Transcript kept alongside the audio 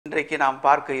இன்றைக்கு நாம்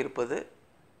பார்க்க இருப்பது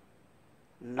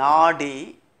நாடி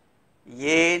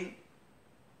ஏன்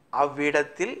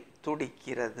அவ்விடத்தில்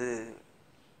துடிக்கிறது.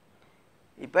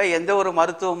 இப்போ எந்த ஒரு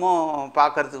மருத்துவமும்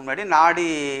பார்க்கறதுக்கு முன்னாடி நாடி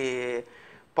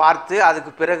பார்த்து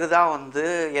அதுக்கு பிறகு தான்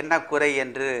என்ன குறை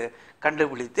என்று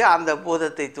கண்டுபிடித்து அந்த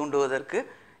போதத்தை தூண்டுவதற்கு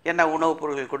என்ன உணவுப்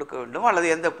பொருட்கள் கொடுக்க வேண்டும்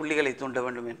அல்லது எந்த புள்ளிகளை தூண்ட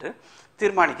வேண்டும் என்று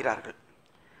தீர்மானிக்கிறார்கள்.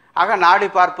 ஆக நாடி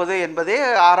பார்ப்பது என்பதே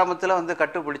ஆரம்பத்தில்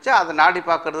கண்டுபிடிச்சு அதை நாடி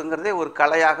பார்க்கறதுங்கிறதே ஒரு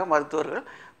கலையாக மருத்துவர்கள்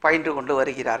பயின்று கொண்டு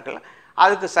வருகிறார்கள்.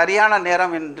 அதுக்கு சரியான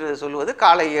நேரம் என்று சொல்வது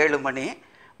காலை 7 மணி.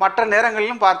 மற்ற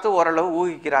நேரங்களிலும் பார்த்து ஓரளவு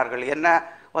ஊகிக்கிறார்கள், என்ன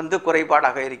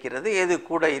குறைபாடாக இருக்கிறது, எது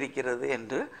கூட இருக்கிறது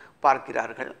என்று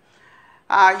பார்க்கிறார்கள்.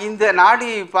 இந்த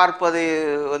நாடி பார்ப்பது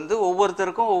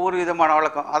ஒவ்வொருத்தருக்கும் ஒவ்வொரு விதமான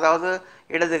வழக்கம். அதாவது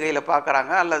இடது கையில்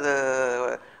பார்க்குறாங்க அல்லது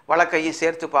வழக்கையும்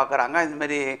சேர்த்து பார்க்குறாங்க.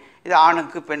 இதுமாரி இது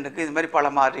ஆணுக்கு பெண்ணுக்கு இது மாதிரி பல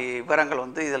மாதிரி விவரங்கள்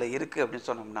இதில் இருக்குது அப்படின்னு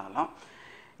சொன்னோம்னாலும்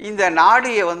இந்த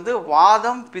நாடியை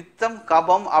வாதம் பித்தம்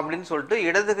கபம் அப்படின்னு சொல்லிட்டு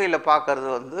இடது கையில்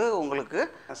பார்க்கறது உங்களுக்கு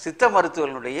சித்த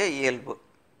மருத்துவர்களுடைய இயல்பு.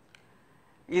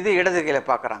 இது இடது கையில்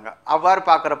பார்க்குறாங்க. அவ்வாறு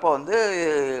பார்க்குறப்போ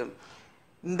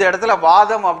இந்த இடத்துல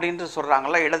வாதம் அப்படின்ட்டு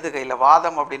சொல்கிறாங்களா, இடது கையில்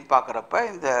வாதம் அப்படின்னு பார்க்குறப்ப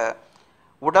இந்த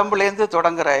உடம்புலேருந்து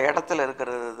தொடங்குற இடத்துல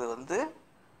இருக்கிறது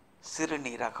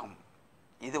சிறுநீரகம்.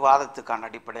 இது வாதத்துக்கான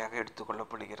அடிப்படையாக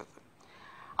எடுத்துக்கொள்ளப்படுகிறது.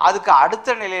 அதுக்கு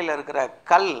அடுத்த நிலையில் இருக்கிற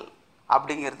கல்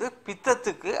அப்படிங்கிறது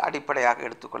பித்தத்துக்கு அடிப்படையாக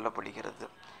எடுத்துக்கொள்ளப்படுகிறது.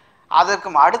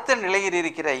 அதற்கும் அடுத்த நிலையில்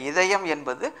இருக்கிற இதயம்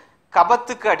என்பது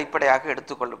கபத்துக்கு அடிப்படையாக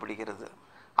எடுத்துக்கொள்ளப்படுகிறது.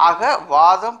 ஆக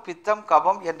வாதம் பித்தம்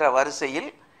கபம் என்ற வரிசையில்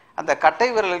அந்த கட்டை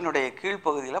விரலினுடைய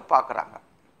கீழ்ப்பகுதியில் பார்க்குறாங்க.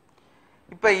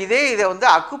 இப்போ இதை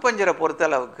அக்குபஞ்சரை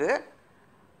பொறுத்தளவுக்கு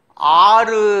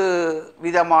 6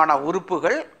 விதமான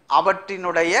உறுப்புகள்,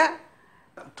 அவற்றினுடைய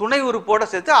துணை உறுப்போடு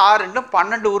சேர்த்து 6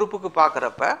 12 உறுப்புக்கு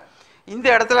பார்க்குறப்ப இந்த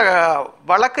இடத்துல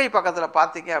வலக்கை பக்கத்தில்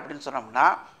பார்த்தீங்க அப்படின்னு சொன்னோம்னா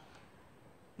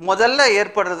முதல்ல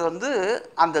ஏற்படுறது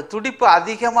அந்த துடிப்பு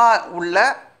அதிகமாக உள்ள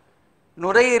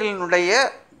நுரையீரலினுடைய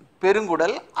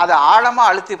பெருங்குடல். அதை ஆழமாக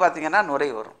அழுத்தி பார்த்தீங்கன்னா நுரை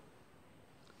வரும்.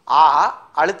 ஆ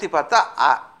அழுத்தி பார்த்தா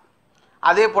ஆ.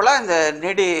 அதே போல்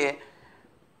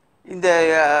இந்த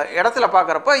இடத்துல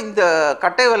பார்க்குறப்ப இந்த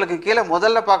கட்டை விரலுக்கு கீழே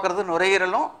முதல்ல பார்க்குறது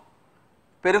நுரையீரலும்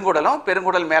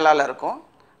பெருங்குடல் மேலால் இருக்கும்.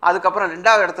 அதுக்கப்புறம்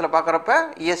 2வது இடத்துல பார்க்குறப்ப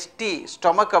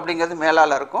ஸ்டொமக் அப்படிங்கிறது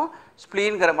மேலால் இருக்கும்.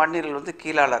 ஸ்ப்ளீன்கிற மண்ணீரல்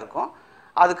கீழால் இருக்கும்.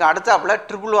 அதுக்கு அடுத்தாப்புல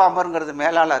ட்ரிபிள் வாம்பருங்கிறது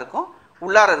மேலால் இருக்கும்.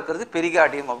 உள்ளார இருக்கிறது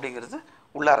பெரிகார்டியம் அப்படிங்கிறது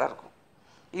உள்ளார இருக்கும்.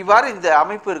 இவ்வாறு இந்த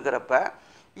அமைப்பு இருக்கிறப்ப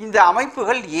இந்த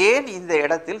அமைப்புகள் ஏன் இந்த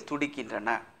இடத்தில் துடிக்கின்றன?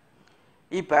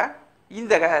 இப்போ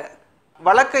இந்த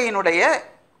வலக்கையினுடைய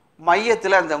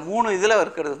மையத்தில் அந்த 3 இதில்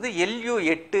இருக்கிறது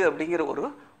LU8 அப்படிங்கிற ஒரு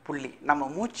புள்ளி. நம்ம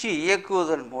மூச்சு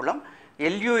இயக்குவதன் மூலம்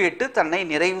LU8 தன்னை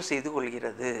நிறைவு செய்து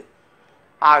கொள்கிறது.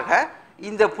 ஆக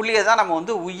இந்த புள்ளியை தான் நம்ம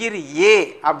உயிர் ஏ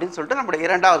அப்படின்னு சொல்லிட்டு நம்முடைய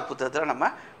 2வது புத்தகத்தில்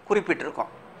நம்ம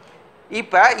குறிப்பிட்டிருக்கோம்.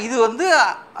 இப்போ இது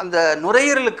அந்த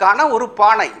நுரையீரலுக்கான ஒரு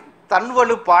பானை,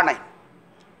 தன்வலு பானை.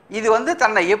 இது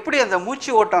தன்னை எப்படி அந்த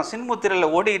மூச்சு ஓட்டம்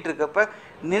சின்முத்திரையில் ஓடிக்கிட்டு இருக்கப்ப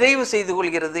நிறைவு செய்து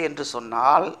கொள்கிறது என்று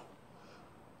சொன்னால்,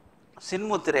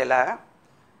 சின்முத்திரையில்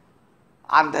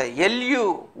அந்த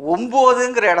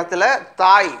LU9ங்கிற இடத்துல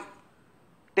தாய்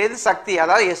சக்தி,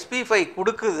 அதாவது SP5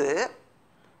 கொடுக்குது.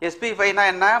 SP5னா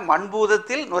என்ன?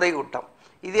 மண்பூதத்தில் நுரையூட்டம்.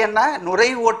 இது என்ன? நுரை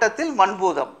ஓட்டத்தில்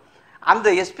மண்பூதம். அந்த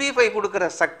SP5 கொடுக்குற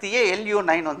சக்தியை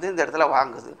LU9 இந்த இடத்துல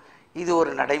வாங்குது. இது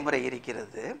ஒரு நடைமுறை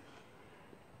இருக்கிறது.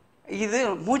 இது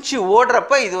மூச்சு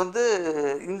ஓடுறப்ப இது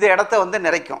இந்த இடத்த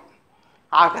நிறைக்கும்.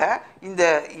 ஆக இந்த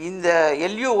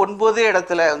LU9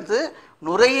 இடத்துல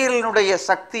நுரையீரலினுடைய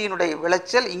சக்தியினுடைய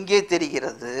விளைச்சல் இங்கே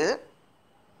தெரிகிறது.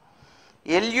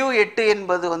 LU8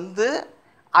 என்பது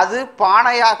அது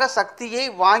பானையாக சக்தியை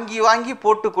வாங்கி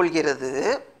போட்டுக்கொள்கிறது.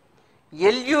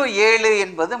 LU7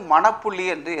 என்பது மனப்புள்ளி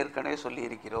என்று ஏற்கனவே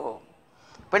சொல்லியிருக்கிறோம்.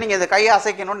 இப்போ நீங்கள் இந்த கையை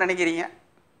அசைக்கணும்னு நினைக்கிறீங்க,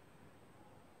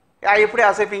 எப்படி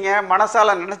அசைப்பீங்க?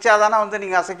 மனசால் நினச்சாதானே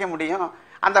நீங்கள் அசைக்க முடியும்.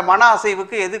 அந்த மன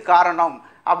அசைவுக்கு எது காரணம்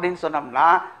அப்படின்னு சொன்னோம்னா,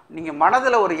 நீங்கள்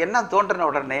மனதில் ஒரு எண்ணம் தோன்றின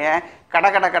உடனே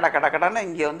கடன்னு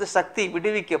இங்கே சக்தி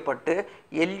விடுவிக்கப்பட்டு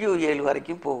LU7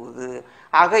 வரைக்கும் போகுது.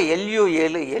 ஆக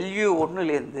LU7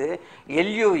 LU1லேருந்து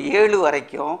LU7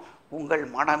 வரைக்கும் உங்கள்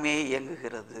மனமே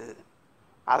இயங்குகிறது.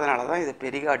 அதனால தான் இது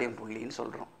பெரிகார்டியம் புள்ளின்னு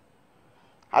சொல்கிறோம்.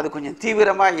 அது கொஞ்சம்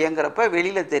தீவிரமாக இயங்குறப்ப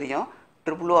வெளியில் தெரியும்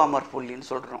ட்ரிபிள் வாம்பர்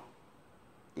புள்ளின்னு சொல்கிறோம்.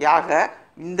 யாக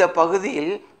இந்த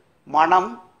பகுதியில்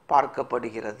மனம்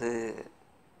பார்க்கப்படுகிறது.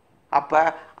 அப்போ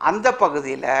அந்த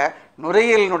பகுதியில்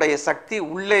நுரையீரலினுடைய சக்தி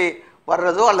உள்ளே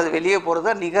வர்றதோ அல்லது வெளியே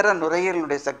போகிறதோ நிகர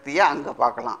நுரையீரலினுடைய சக்தியை அங்கே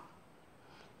பார்க்கலாம்.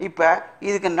 இப்போ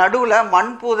இதுக்கு நடுவில்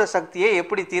மண்பூத சக்தியை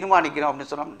எப்படி தீர்மானிக்கிறோம்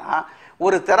அப்படின்னு சொன்னோம்னா,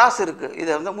 ஒரு திராசு இருக்குது.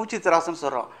 இதை மூச்சு திராசுன்னு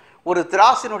சொல்கிறோம். ஒரு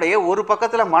திராசினுடைய ஒரு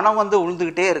பக்கத்தில் மனம்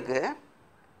உழுந்துக்கிட்டே இருக்குது,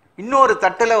 இன்னொரு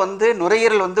தட்டில் வந்து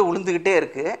நுரையீரல் வந்து உளுந்துக்கிட்டே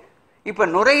இருக்குது. இப்போ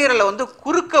நுரையீரலை வந்து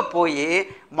குறுக்க போய்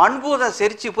மண்பூதம்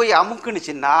செரிச்சு போய்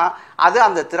அமுக்குனுச்சுன்னா அது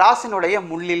அந்த திராசினுடைய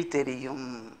முள்ளில் தெரியும்.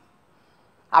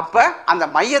 அப்போ அந்த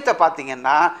மையத்தை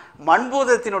பார்த்தீங்கன்னா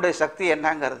மண்பூதத்தினுடைய சக்தி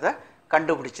என்னங்கிறத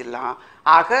கண்டுபிடிச்சிடலாம்.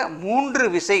 ஆக 3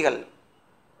 விசைகள்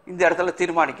இந்த இடத்துல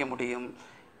தீர்மானிக்க முடியும்.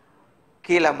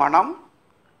 கீழே மனம்,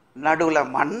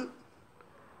 நடுவில் மண்,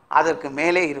 அதற்கு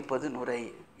மேலே இருப்பது நுரை.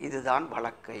 இதுதான்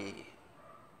வலக்கை.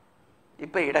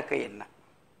 இப்போ இடக்கை என்ன?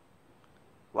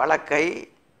 வலக்கை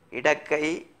இடக்கை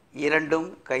இரண்டும்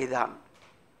கைதான்,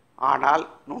 ஆனால்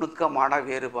நுணுக்கமான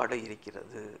வேறுபாடு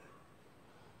இருக்கிறது.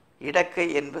 இடக்கை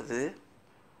என்பது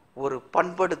ஒரு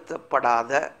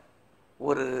பண்படுத்தப்படாத,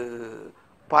 ஒரு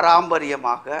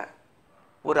பாரம்பரியமாக,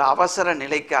 ஒரு அவசர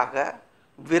நிலைக்காக,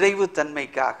 விரைவு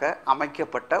தன்மைக்காக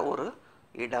அமைக்கப்பட்ட ஒரு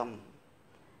இடம்.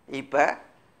 இப்போ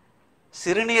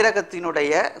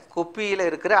சிறுநீரகத்தினுடைய கொப்பியில்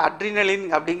இருக்கிற அட்ரினலின்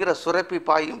அப்படிங்கிற சுரப்பி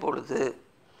பாயும் பொழுது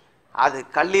அது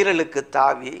கல்லீரலுக்கு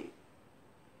தாவி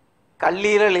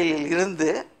கல்லீரலில் இருந்து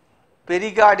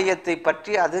பெரிகார்டியத்தை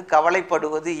பற்றி அது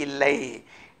கவலைப்படுவது இல்லை.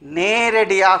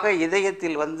 நேரடியாக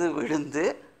இதயத்தில் வந்து விழுந்து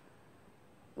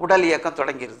உடல் இயக்கம்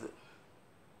தொடங்கிடுது.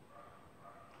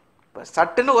 இப்போ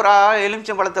சட்டுன்னு ஒரு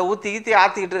எலுமிச்சம்பழத்தை ஊற்றி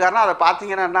ஆற்றிக்கிட்டு இருக்காருன்னா அதை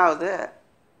பார்த்தீங்கன்னா என்ன ஆகுது?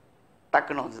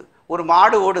 டக்குன்னு வந்து ஒரு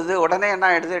மாடு ஓடுது, உடனே என்ன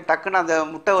ஆகிடுது? டக்குன்னு அந்த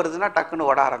முட்டை வருதுன்னா டக்குன்னு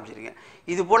ஓட ஆரம்பிச்சிருங்க.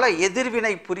 இதுபோல்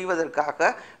எதிர்வினை புரிவதற்காக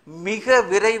மிக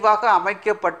விரைவாக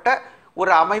அமைக்கப்பட்ட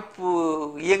ஒரு அமைப்பு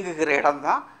இயங்குகிற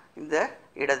இடம்தான் இந்த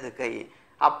இடது கை.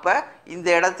 அப்போ இந்த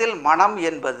இடத்தில் மனம்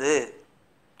என்பது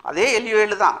அதே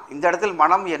எல்யூஏழு தான். இந்த இடத்தில்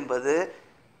மனம் என்பது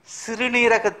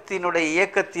சிறுநீரகத்தினுடைய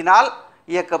இயக்கத்தினால்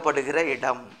இயக்கப்படுகிற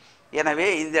இடம். எனவே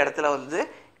இந்த இடத்துல வந்து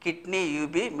கிட்னி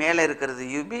யூபி, மேலே இருக்கிறது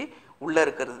யூபி, உள்ளே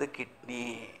இருக்கிறது கிட்னி.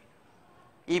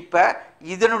 இப்போ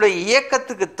இதனுடைய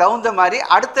இயக்கத்துக்கு தகுந்த மாதிரி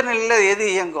அடுத்த நிலையில் எது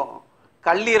இயங்கும்?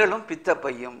 கல்லீரலும்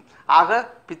பித்தப்பையும். ஆக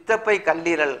பித்தப்பை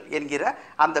கல்லீரல் என்கிற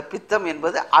அந்த பித்தம்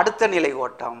என்பது அடுத்த நிலை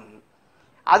ஓட்டம்.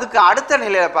 அதுக்கு அடுத்த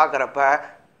நிலையில் பார்க்குறப்ப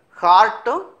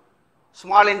ஹார்ட்டும்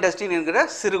ஸ்மால் இன்டெஸ்டின் என்கிற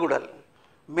சிறுகுடல்,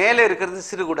 மேலே இருக்கிறது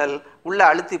சிறுகுடல், உள்ளே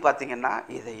அழுத்தி பார்த்தீங்கன்னா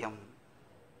இதயம்.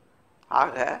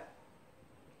 ஆக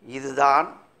இதுதான்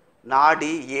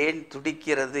நாடி ஏன்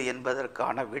துடிக்கிறது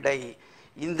என்பதற்கான விடை.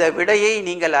 இந்த விடையை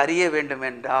நீங்கள் அறிய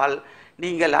வேண்டுமென்றால்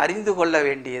நீங்கள் அறிந்து கொள்ள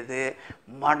வேண்டியது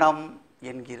மனம்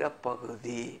என்கிற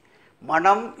பகுதி.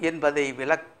 மனம் என்பதை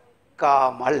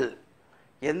விளக்காமல்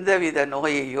எந்தவித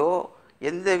நோயையோ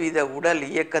எந்தவித உடல்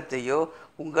இயக்கத்தையோ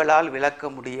உங்களால் விளக்க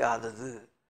முடியாதது.